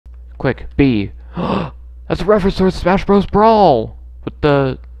Quick, B. That's a reference to Smash Bros. Brawl with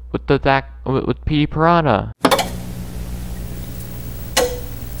PD Piranha.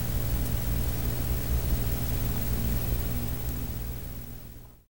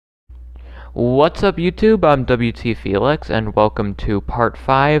 What's up, YouTube? I'm WT Felix, and welcome to Part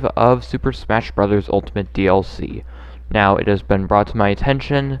 5 of Super Smash Bros. Ultimate DLC. Now, it has been brought to my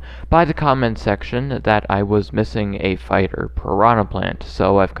attention by the comment section that I was missing a fighter, Piranha Plant,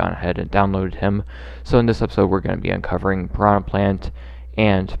 so I've gone ahead and downloaded him. So in this episode, we're going to be uncovering Piranha Plant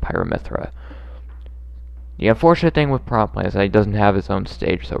and Pyra Mythra. The unfortunate thing with Piranha Plant is that he doesn't have his own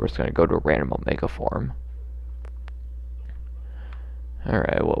stage, so we're just going to go to a random Omega form.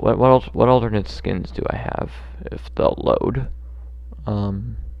 Alright, what alternate skins do I have, if they'll load?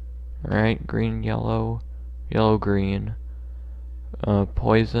 Alright, green, yellow, yellow, green,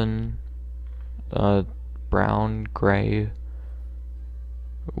 poison, brown, gray.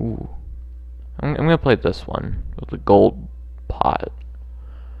 Ooh. I'm gonna play this one, with the gold pot.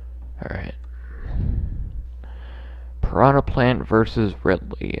 Alright. Piranha Plant versus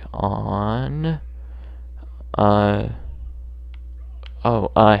Ridley on,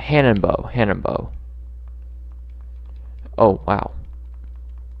 Hanenbow. Oh, wow.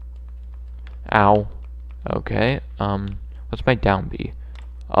 Ow. Okay, what's my down B?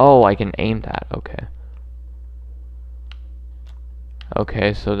 Oh, I can aim that, okay.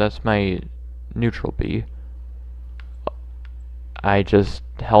 Okay, so that's my neutral B. I just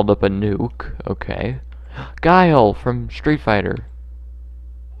held up a nuke, okay. Guile from Street Fighter.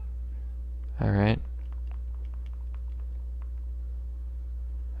 Alright.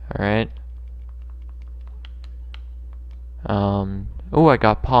 Alright. Oh, I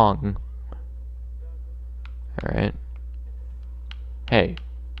got Pong. Alright. Hey.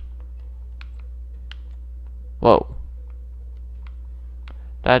 Whoa.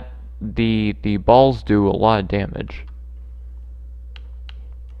 The balls do a lot of damage.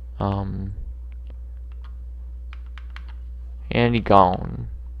 And he gone.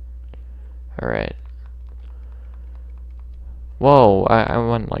 Alright. Whoa, I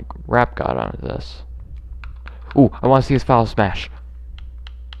went like rap god onto this. Ooh, I want to see his foul smash.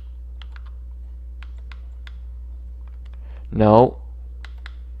 No.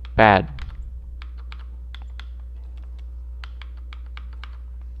 Bad.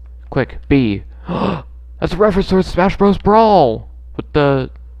 Quick, B. That's a reference to Smash Bros. Brawl with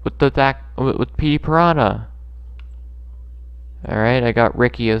PD Piranha. Alright, I got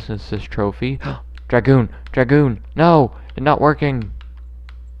Ricky as this trophy. Dragoon! No! It's not working!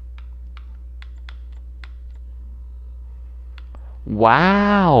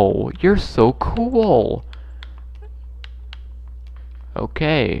 Wow! You're so cool!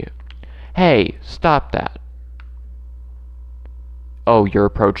 Okay. Hey, stop that. Oh, you're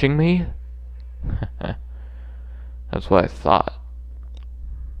approaching me? That's what I thought.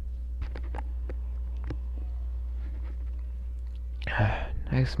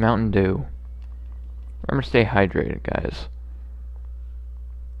 Nice Mountain Dew. Remember to stay hydrated, guys.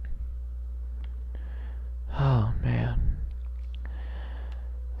 Oh, man.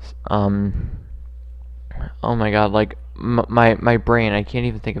 Oh my god, like, my brain, I can't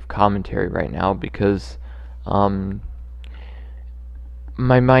even think of commentary right now because, my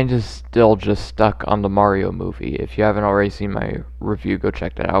mind is still just stuck on the Mario movie. If you haven't already seen my review, go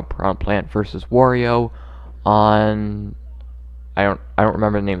check that out. Piranha Plant versus Wario on... I don't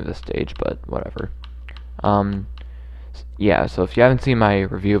remember the name of the stage, but whatever. Yeah, so if you haven't seen my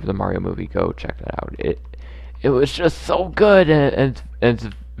review of the Mario movie, go check that out. It was just so good, and it's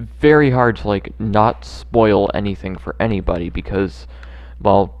very hard to like not spoil anything for anybody because,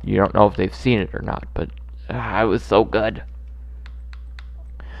 well, you don't know if they've seen it or not, but it was so good.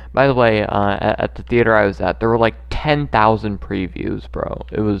 By the way, at the theater I was at, there were like 10,000 previews, bro.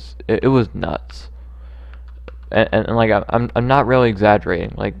 It was nuts. And like I'm not really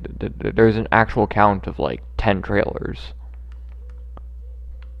exaggerating. Like there's an actual count of like 10 trailers.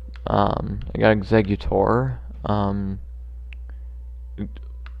 I got Executor.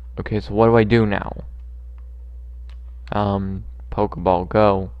 Okay, so what do I do now? Pokeball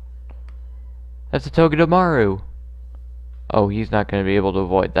Go. That's a Togedemaru. Oh, he's not going to be able to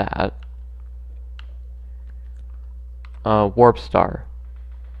avoid that. Warp Star.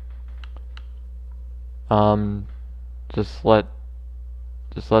 Just let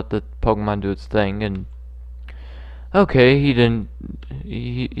the Pokemon do its thing, and okay, he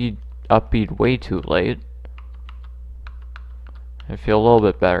upbeat way too late. I feel a little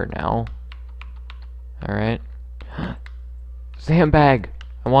bit better now. Alright. Sandbag!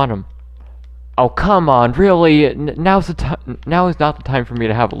 I want him. Oh, come on, really? Now's the time. Now is not the time for me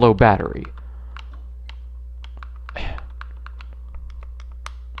to have a low battery.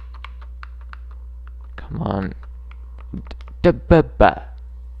 Come on.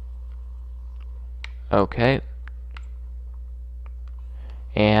 Okay.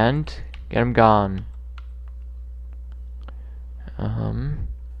 And get him gone.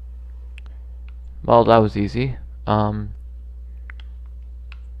 Well, that was easy.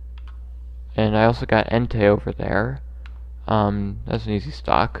 And I also got Entei over there. That's an easy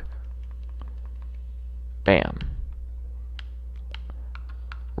stock. Bam.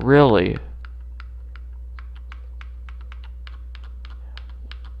 Really?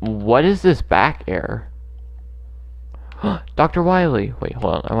 What is this back air? Dr. Wily. Wait,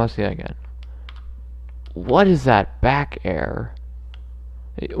 hold on. I want to see that again. What is that back air?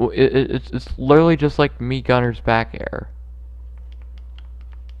 It's literally just like me Gunner's back air.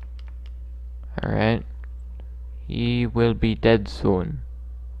 Alright. He will be dead soon.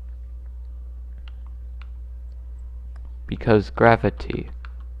 Because gravity.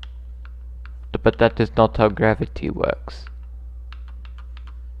 But that is not how gravity works.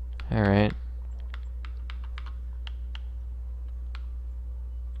 Alright.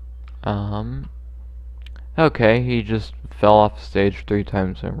 Okay, he just fell off the stage 3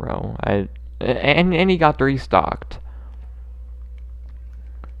 times in a row. And he got restocked.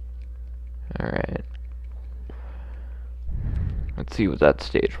 Alright. Let's see what that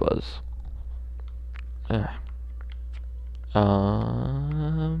stage was. Let's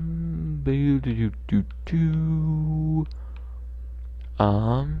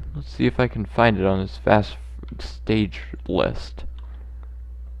see if I can find it on this fast stage list.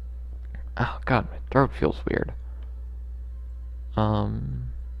 Oh god, my throat feels weird. No.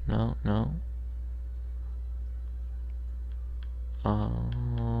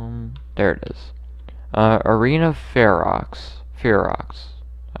 There it is. Arena Ferox.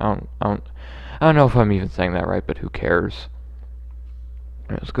 I don't know if I'm even saying that right, but who cares?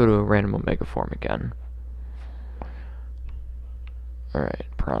 Alright, let's go to a random Omega form again. Alright,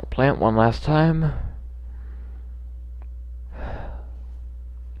 Piranha Plant one last time.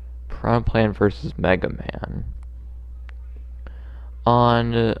 Piranha Plant versus Mega Man.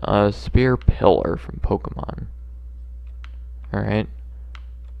 On a Spear Pillar from Pokemon. Alright.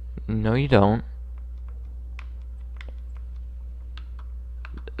 No, you don't.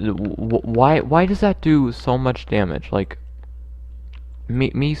 Why does that do so much damage? Like,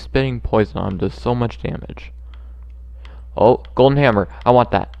 me spitting poison on him does so much damage. Oh, Golden Hammer. I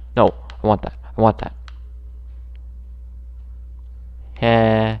want that. No, I want that. I want that.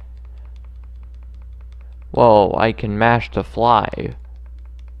 Heh. Whoa, I can mash to fly.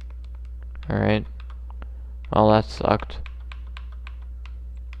 Alright. Well, that sucked.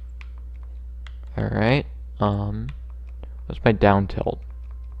 Alright. What's my down tilt?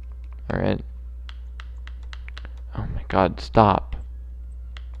 Alright. Oh my god, stop.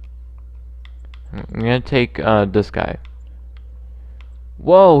 I'm gonna take this guy.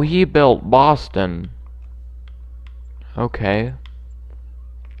 Whoa, he built Boston. Okay.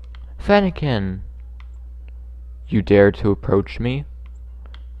 Fennekin. You dare to approach me?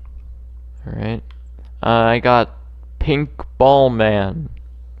 Alright. I got Pink Ball Man.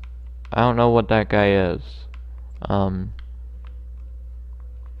 I don't know what that guy is. I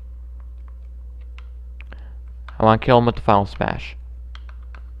want to kill him with the Final Smash.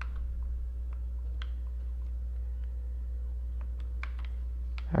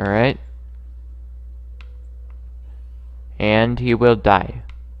 Alright. And he will die.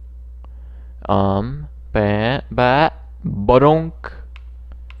 Badonk.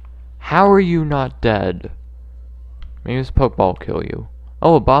 How are you not dead? Maybe this Pokeball will kill you.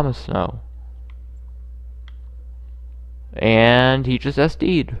 Oh, Obama Snow. And he just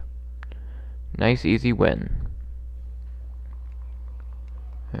SD'd. Nice, easy win.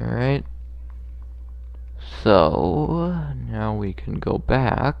 Alright. So, now we can go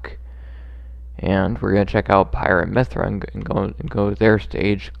back. And we're going to check out Pyra and Mythra and go to their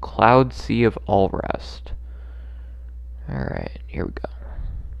stage, Cloud Sea of Alrest. Alright, here we go.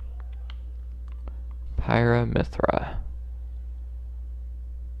 Pyra, Mythra.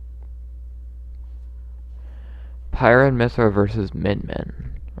 Pyra and Mythra versus Min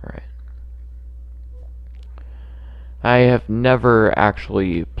Min. Alright. I have never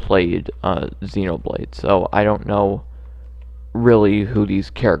actually played Xenoblade, so I don't know really who these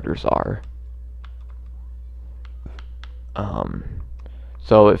characters are.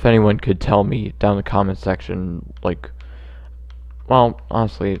 So if anyone could tell me down in the comment section, like, well,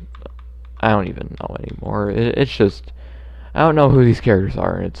 honestly, I don't even know anymore. It's just, I don't know who these characters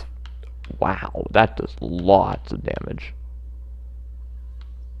are, and it's Wow, that does lots of damage.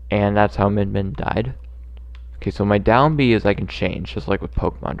 And that's how Min Min died. Okay, so my down B is I can change, just like with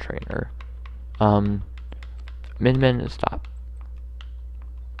Pokemon Trainer. Min Min, stop.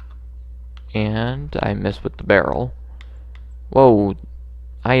 And I miss with the barrel. Whoa,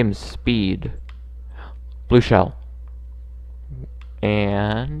 I am speed. Blue shell.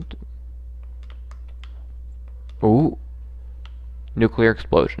 And... ooh. Nuclear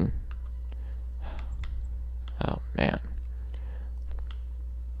explosion. Oh, man.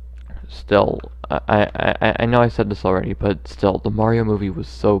 Still, I know I said this already, but still, the Mario movie was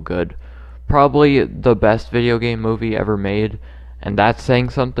so good. Probably the best video game movie ever made, and that's saying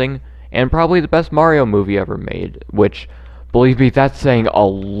something. And probably the best Mario movie ever made, which, believe me, that's saying a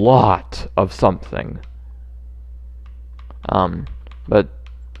lot of something. But,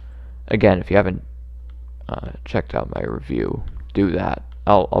 again, if you haven't checked out my review, do that.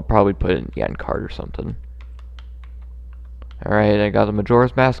 I'll probably put it in the end card or something. Alright, I got the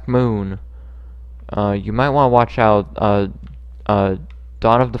Majora's Mask Moon. You might want to watch out, Dawn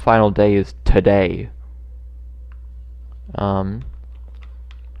of the Final Day is today. I'm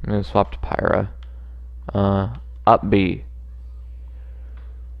gonna swap to Pyra. Up B.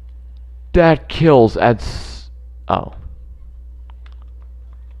 That kills at oh.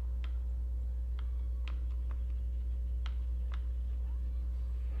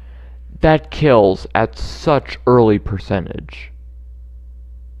 That kills at such early percentage.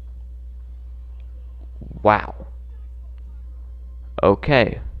 Wow.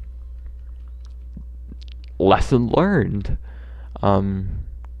 Okay. Lesson learned. Alright,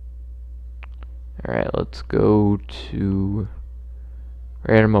 let's go to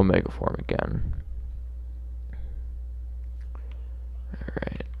Random Omega Form again.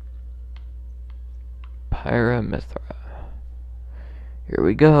 Alright. Pyra Mythra. Here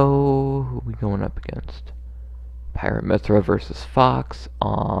we go. Who are we going up against? Mythra versus Fox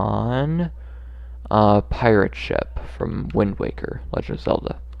on pirate ship from Wind Waker, Legend of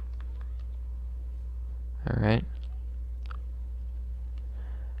Zelda. Alright.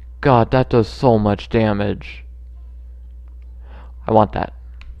 God, that does so much damage. I want that.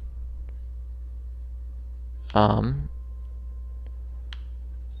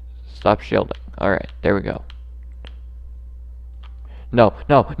 Stop shielding. Alright, there we go. No,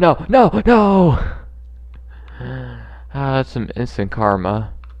 no, no, no, no! That's some instant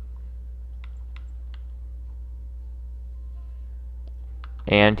karma.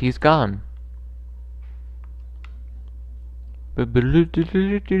 And he's gone. And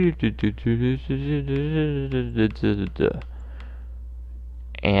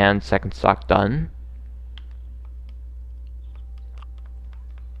second stock done.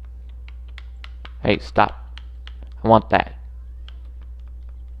 Hey, stop. I want that.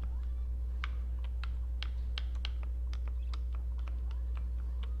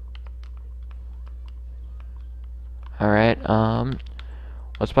 Alright,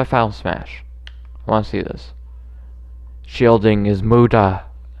 let's play Final Smash. I want to see this. Shielding is Muda.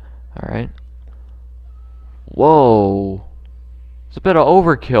 Alright. Whoa. It's a bit of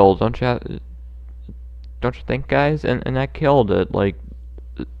overkill, don't you think, guys? And that killed it, like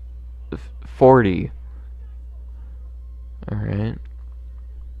 40. Alright.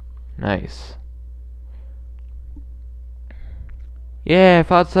 Nice. Yeah, I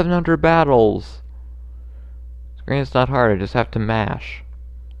fought 700 battles. It's not hard, I just have to mash.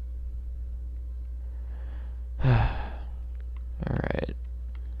 Alright.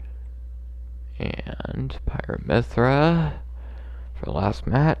 And Pyra Mythra for the last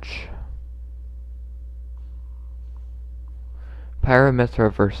match. Pyra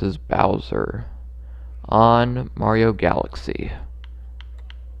Mythra versus Bowser on Mario Galaxy.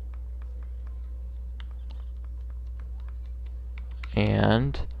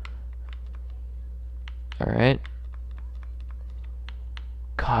 And alright.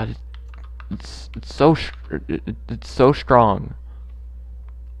 God, it's so strong.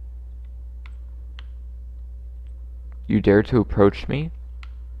 You dare to approach me?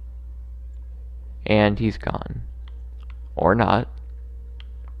 And he's gone. Or not.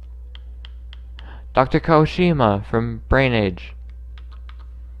 Dr. Kawashima from Brain Age.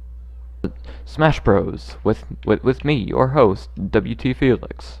 Smash Bros. with me, your host, WT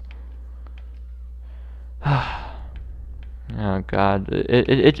Felix. Oh God,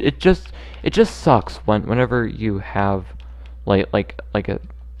 it just sucks whenever you have like a,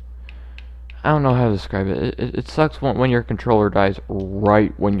 I don't know how to describe it. It sucks when your controller dies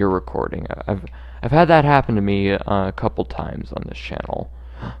right when you're recording. I've had that happen to me a couple times on this channel.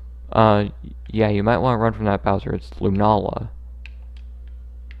 Yeah, you might want to run from that Bowser. It's Lunala.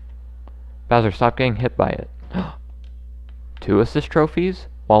 Bowser, stop getting hit by it. 2 assist trophies,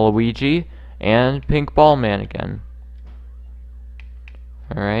 Waluigi, and Pink Ball Man again.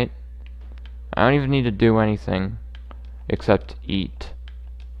 Alright. I don't even need to do anything except eat.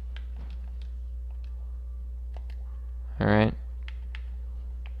 Alright.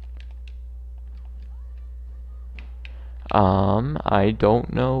 I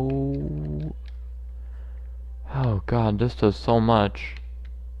don't know. Oh god, this does so much.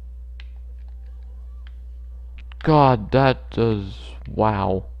 God, that does...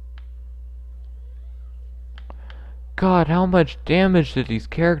 wow. God, how much damage did these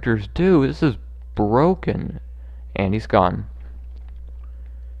characters do? This is broken. And he's gone.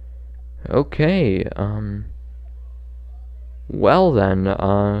 Okay, well then,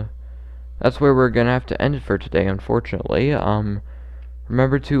 that's where we're gonna have to end it for today, unfortunately.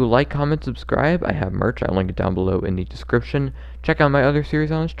 Remember to like, comment, subscribe. I have merch. I'll link it down below in the description. Check out my other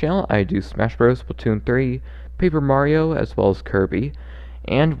series on this channel. I do Smash Bros, Splatoon 3, Paper Mario, as well as Kirby.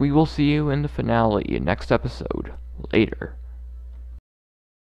 And we will see you in the finale next episode. Later.